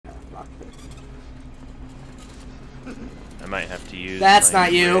might have to use. That's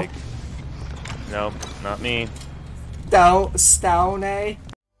not you. Rig. Nope, not me. Stoney.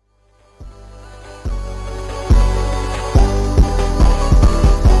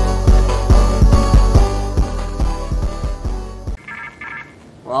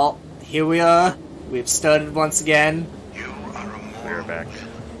 Well, here we are. We've started once again. We're back.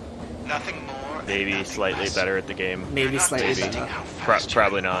 Nothing more. Maybe slightly better at the game. Maybe slightly better.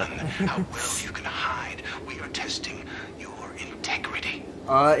 Probably not. How well you can hide. We are testing your integrity.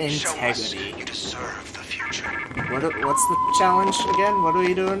 Integrity. Show us you deserve the future. What's the challenge again? What are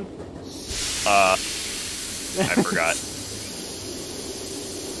you doing? I forgot.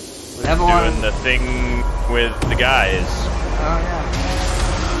 Whatever Doing one. the thing with the guys. Oh yeah.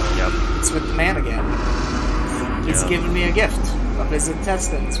 Yep. It's with the man again. He's giving me a gift of his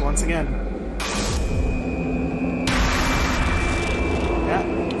intestines once again. Yeah.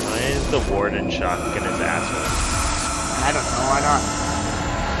 Why is the warden shotgun his asshole? I don't know. Why not?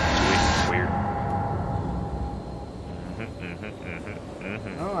 It's weird.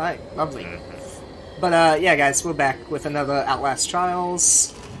 All right. Lovely. But yeah, guys, we're back with another Outlast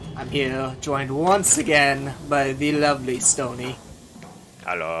Trials. I'm here, joined once again by the lovely Stoney.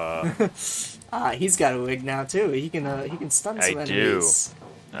 Hello. He's got a wig now too. He can stun some enemies.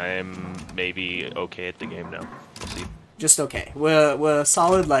 I am maybe okay at the game now. Let's see. Just okay. We're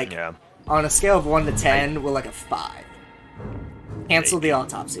solid. Like on a scale of 1 to 10, we're like a 5. Cancel the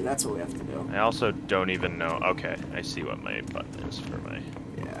autopsy. That's what we have to do. I also don't even know. Okay, I see what my button is for my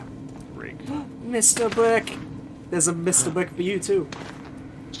rig. Mr. Brick. There's a Mr. Brick for you too.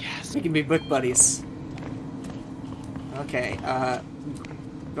 Yes. We can be brick buddies. Okay.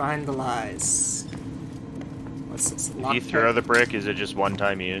 Grind the lies. What's this? If you throw the brick, is it just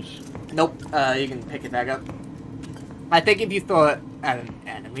one-time use? Nope. You can pick it back up. I think if you throw it at an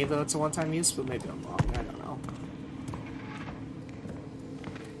enemy, though, it's a one-time use, but maybe I'm wrong. I don't know.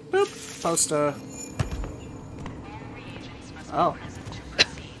 Boop. Poster. Oh.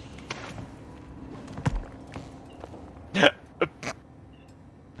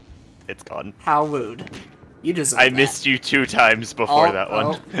 It's gone. How rude. You deserve I that. missed you 2 times before that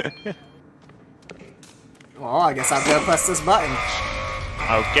one. Well, I guess I'm gonna press this button.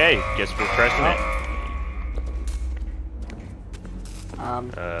 Okay, guess we're pressing it.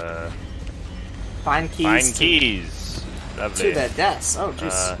 Find keys. Find keys. Lovely. To the desk. Oh,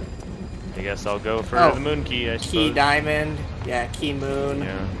 jeez. I guess I'll go for the moon key, I suppose. Key diamond. Yeah, key moon.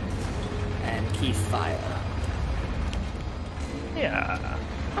 Yeah. And key fire. Yeah.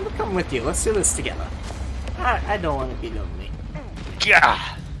 I'm gonna come with you. Let's do this together. I don't want to be lonely.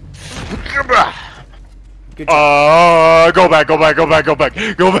 Yeah. Good job. Go back. Oh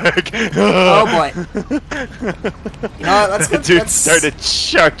boy. You know what? Let's go. Dude started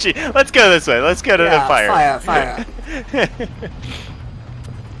charging. Let's go this way. Let's go to the fire. Fire.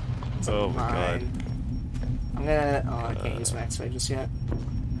 Oh my god. I'm gonna. Oh, I can't use my X-ray just yet.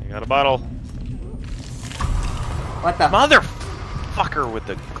 I got a bottle. What the? Motherfucker with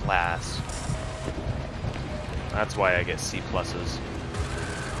the glass. That's why I get C pluses.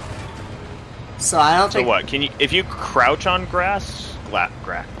 So I don't think. So what? Can you? If you crouch on glass,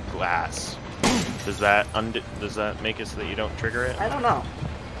 does that make it so that you don't trigger it? I don't know.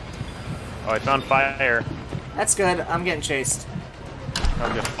 Oh, I found fire. That's good. I'm getting chased.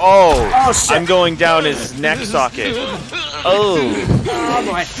 Oh shit. I'm going down his neck socket. Oh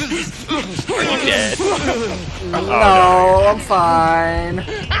boy. Are you dead? No, I'm fine.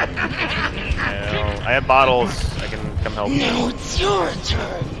 I have bottles. I can come help you. Now it's your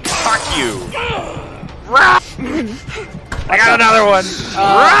turn. Fuck you! Run! I got another one.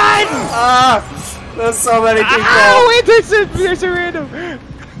 Run! There's so many people. Oh wait, there's a random.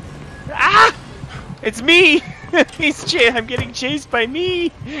 Ah! It's me. I'm getting chased by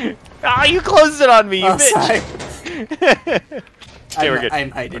me. Ah, you closed it on me, you bitch. Sorry. Okay, we're good.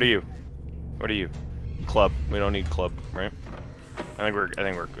 I'm hiding. What are you? Club. We don't need club, right? I think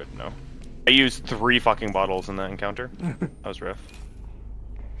we're good. No. I used 3 fucking bottles in that encounter. That was rough.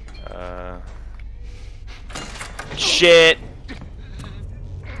 Shit.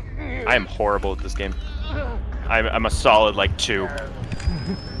 I am horrible at this game. I'm a solid like 2.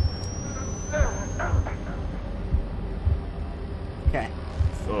 Okay.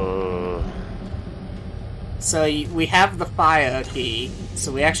 So we have the fire key,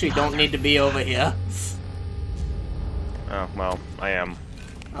 so we actually don't need to be over here. Oh well, I am.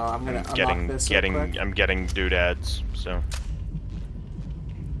 Oh, I'm gonna unlock this real quick. I'm getting doodads, so.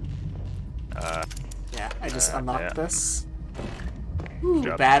 Yeah, I just unlocked this. Ooh,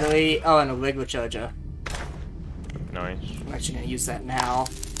 battery. Oh, and a regular charger. Nice. I'm actually gonna use that now.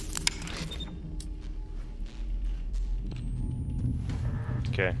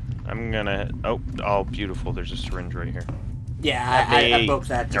 Okay. I'm gonna... Oh, beautiful. There's a syringe right here. Yeah, I broke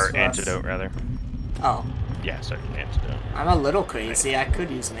that just Or for us. antidote, rather. Oh. Yeah, sorry, antidote. I'm a little crazy. I could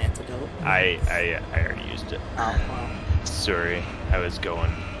use an antidote. I already used it. Oh, well. Sorry, I was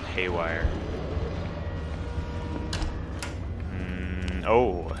going haywire.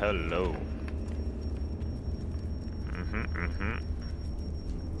 Oh, hello.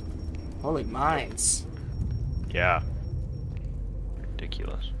 Holy mines. Yeah.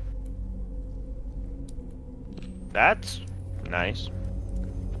 Ridiculous. That's nice.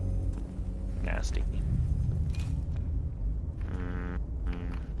 Nasty.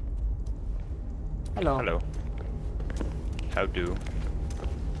 Hello. Hello. How do?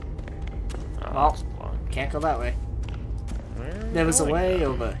 Well, can't go that way. There was a way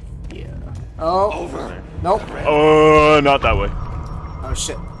over here. Oh. Over. Nope. Oh, not that way. Oh,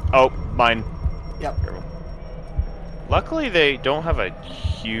 shit. Oh, mine. Yep. Careful. Luckily, they don't have a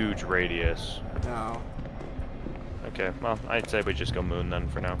huge radius. No. Okay, well, I'd say we just go moon then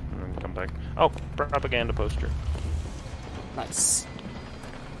for now, and then come back. Oh, propaganda poster. Nice.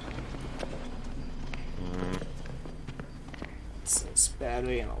 This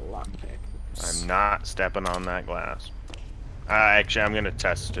battery and a lockpick. I'm not stepping on that glass. Actually, I'm gonna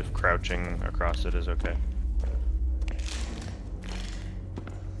test if crouching across it is okay. It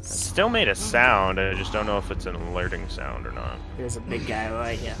still made a sound, I just don't know if it's an alerting sound or not. There's a big guy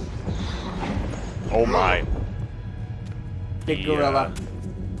right here. Oh my. Big gorilla.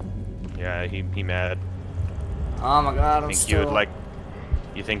 Yeah, he mad. Oh my god, I'm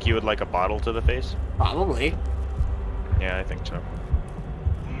You think you would like a bottle to the face? Probably. Yeah, I think so.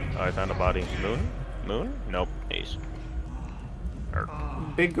 Oh, I found a body. Moon? Moon? Nope. Ace. Or,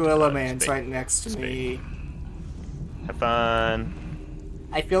 Big gorilla man's spade. right next to me. Have fun.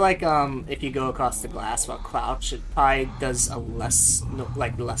 I feel like if you go across the glass while crouch, it probably does a less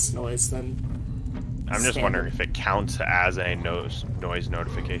noise than. I'm just standard. wondering if it counts as a noise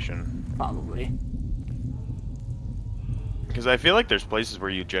notification. Probably. Because I feel like there's places where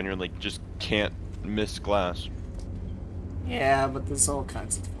you genuinely just can't miss glass. Yeah, but there's all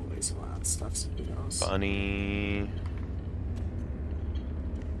kinds of different ways around stuff, so who knows. Funny.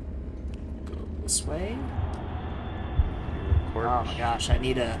 Go this way. Corpse. Oh my gosh, I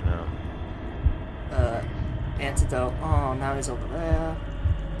need a No. antidote. Oh, now he's over there.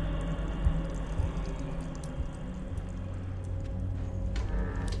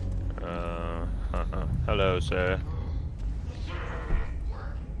 Hello, sir.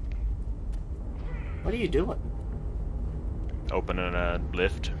 What are you doing? Opening a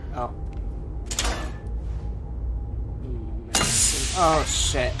lift. Oh. Oh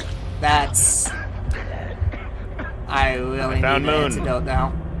shit. That's... I really need found an Moon. antidote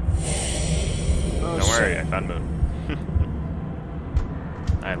now. Oh, Don't worry, I shit. found Moon.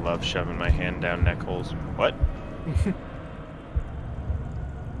 I love shoving my hand down neck holes. What?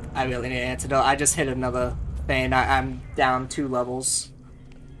 I really need an antidote. I just hit another thing. I'm down 2 levels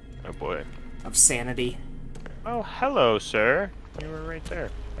Oh boy. of sanity. Oh, hello, sir. You were right there.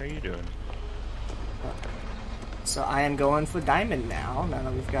 How are you doing? So I am going for diamond now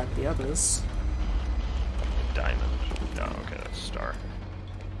that we've got the others. Diamond. No, okay, that's star.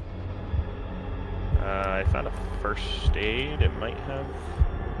 I found a first aid. It might have...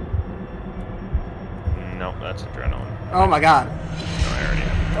 Nope, that's adrenaline. Oh my god. No, I already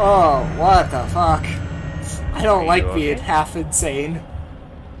have. Oh, what the fuck? I don't Are like you being okay? half insane.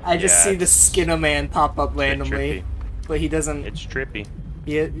 I just Yeah, see the Skinner man pop up randomly, trippy. but he doesn't. It's trippy.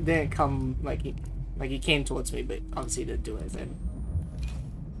 He didn't come like he came towards me, but obviously he didn't do anything.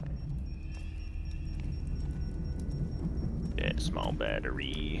 Yeah, small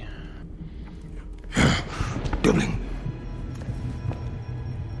battery. Doubling.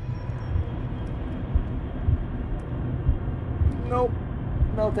 Nope.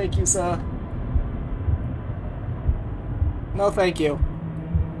 No, thank you, sir. No, thank you.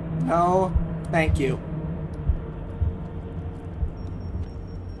 No, thank you.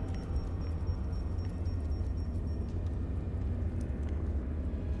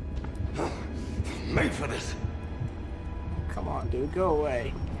 Made for this. Come on, dude, go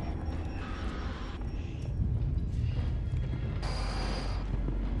away.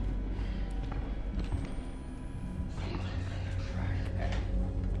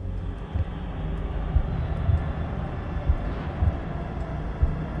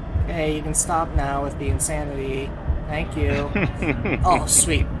 Okay, you can stop now with the insanity. Thank you. Oh,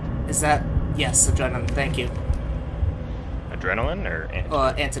 sweet. Is that... Yes, adrenaline. Thank you. Adrenaline or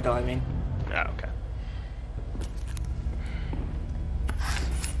antidote? Antidote, I mean. Oh, okay.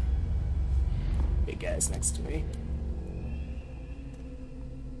 Big guy's next to me.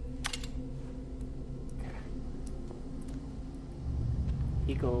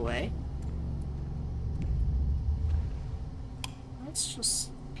 go away. Let's just...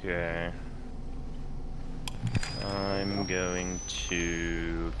 Okay. I'm going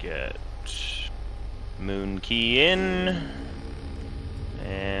to get moon key in,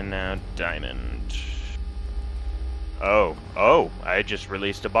 and now diamond. Oh, I just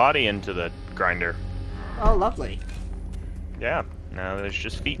released a body into the grinder. Oh, lovely. Yeah, now there's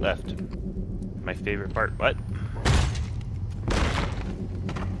just feet left. My favorite part. What?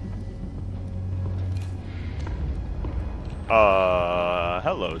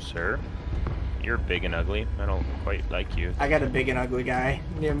 Hello, sir. You're big and ugly. I don't quite like you. I got a big and ugly guy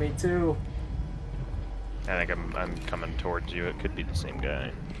near me, too. I think I'm coming towards you. It could be the same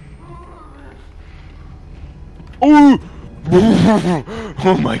guy. Oh!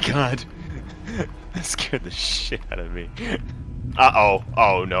 Oh my god. That scared the shit out of me. Uh-oh.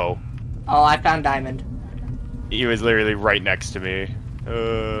 Oh, no. Oh, I found diamond. He was literally right next to me.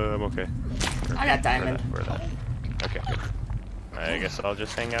 I'm okay. I got diamond. Where that? Okay, good. I guess I'll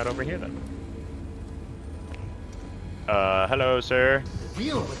just hang out over here then. Hello, sir.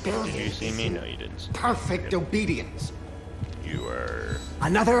 Real rebellion. Did you see me? No, you didn't. Perfect obedience. You are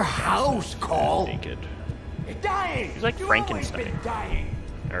Another house call. naked. Dying. He's like You've Frankenstein. always been dying.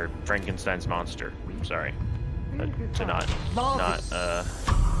 Or Frankenstein's monster. Sorry. To not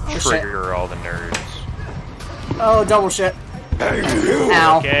shit. trigger all the nerds. Oh, double shit.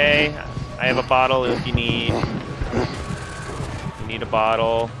 Ow. Okay, I have a bottle if you need. You need a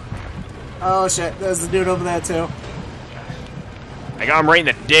bottle. Oh shit, there's the dude over there too. I got him right in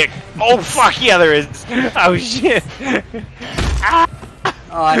the dick. Oh fuck yeah, there is. Oh shit. Oh,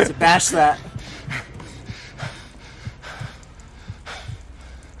 I have to bash that.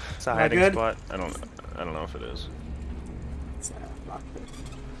 It's a Am I hiding good? spot. I don't know if it is.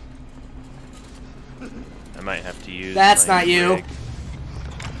 I might have to use. That's my not you. rig.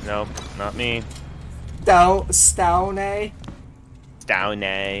 Nope, not me. Stoney.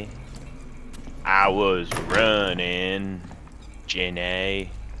 Stoney. I was running. Jenny.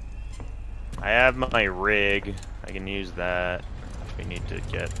 I have my rig. I can use that. We need to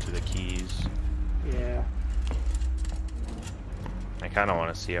get to the keys. Yeah. I kind of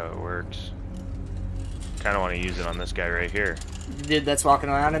want to see how it works. Kind of want to use it on this guy right here. The dude that's walking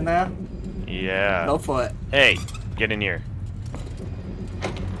around in there? Yeah. Go for it. Hey, get in here.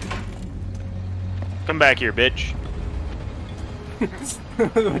 Come back here, bitch.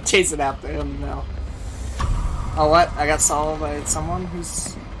 We're chasing after him now. Oh, what? I got solved by someone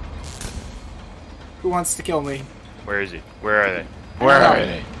who wants to kill me. Where is he? Where are they? Where are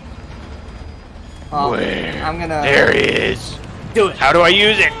they? Oh, Where? I'm gonna... There he is. Do it. How do I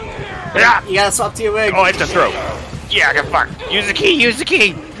use it? Ah! You gotta swap to your rig. Oh, I have to throw. Yeah, I got fucked. Use the key. Use the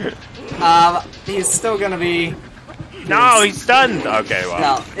key. He's still gonna be... No, he's stunned. Okay,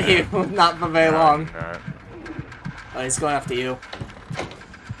 well. No, he not for very long. Nah, Oh, he's going after you.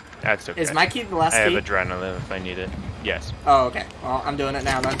 that's okay. Is my key the last I key? have adrenaline if I need it. Yes. Oh, okay. Well, I'm doing it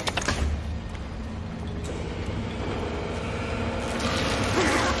now then.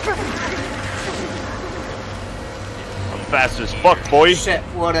 I'm fast as fuck, boy. Shit,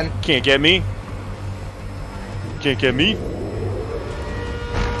 Warden. Can't get me. Can't get me.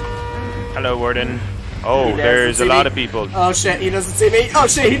 Hello, Warden. Oh, He doesn't there's see a lot me. of people. Oh shit, he doesn't see me. Oh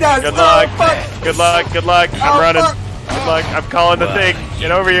shit, he does. Good luck. Oh, fuck. Good luck. Good luck. I'm Oh, running. fuck. Good luck. I'm calling the thing.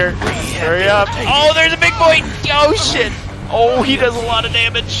 Get over here. Hurry up. Oh, there's a big boy. Oh shit. Oh, he does a lot of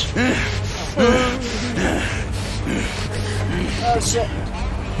damage. Oh shit.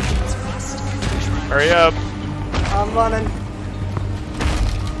 Hurry up. I'm running.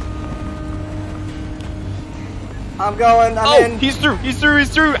 I'm going. I'm in. He's through. He's through. He's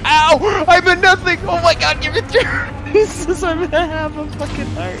through. Ow! I'm in nothing. Oh my god, give it through. He says I'm gonna have a fucking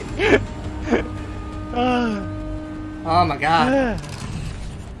heart. Oh my god.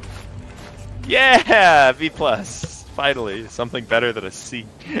 Yeah, B+. Finally, something better than a C.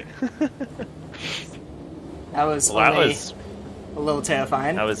 That was Well, that only was a little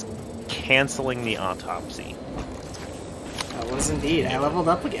terrifying. that was canceling the autopsy. That was indeed. I leveled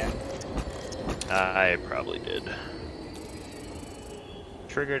up again. I probably did.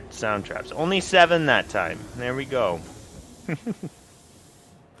 Triggered sound traps. Only 7 that time. There we go.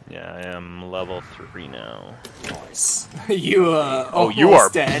 Yeah, I am level 3 now. Nice. You Oh, you are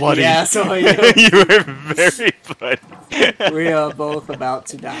dead. bloody. Yeah, so you. You are very bloody. We are both about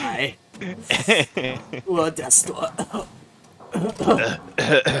to die. We're desperate.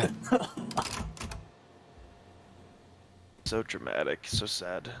 So dramatic, so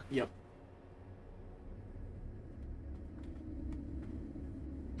sad. Yep.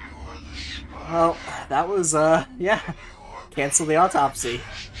 Well, that was, yeah. cancel the autopsy.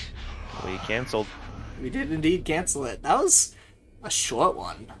 We canceled. We did indeed cancel it. That was a short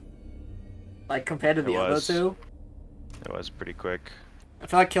one. Like, compared to the other was. two. It was pretty quick. I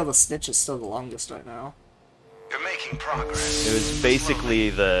feel like Kill the Snitch is still the longest right now. You're making progress. It was basically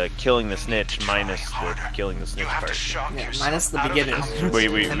the killing the snitch minus the killing the snitch You have to part. shock Yeah, yourself minus the out of beginning. comfort We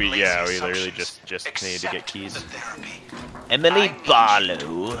and yeah, lazy we literally assumptions. just needed to get keys. Accept the therapy. Emily I need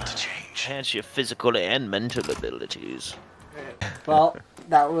Barlow to change. has your physical and mental abilities. Well,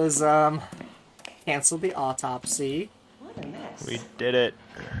 that was, cancel the autopsy. What a mess. We did it.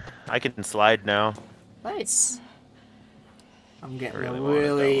 I can slide now. Nice. I'm getting really a wanted that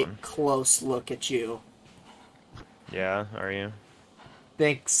really one. close look at you. Yeah, are you?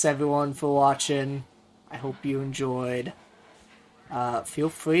 Thanks everyone for watching. I hope you enjoyed. Feel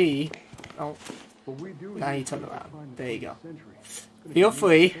free. Oh, now you turn around. There you go. Feel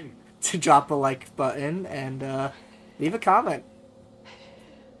free to drop a like button and leave a comment.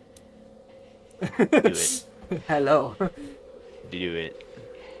 Do it. Hello. Do it.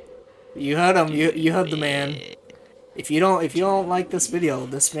 You heard him. You heard the man. If you don't like this video,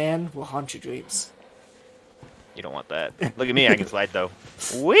 this man will haunt your dreams. You don't want that. Look at me, I can slide though.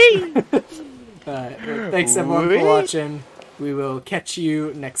 Whee! Alright, thanks everyone for watching. We will catch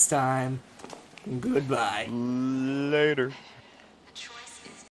you next time. Goodbye. Later.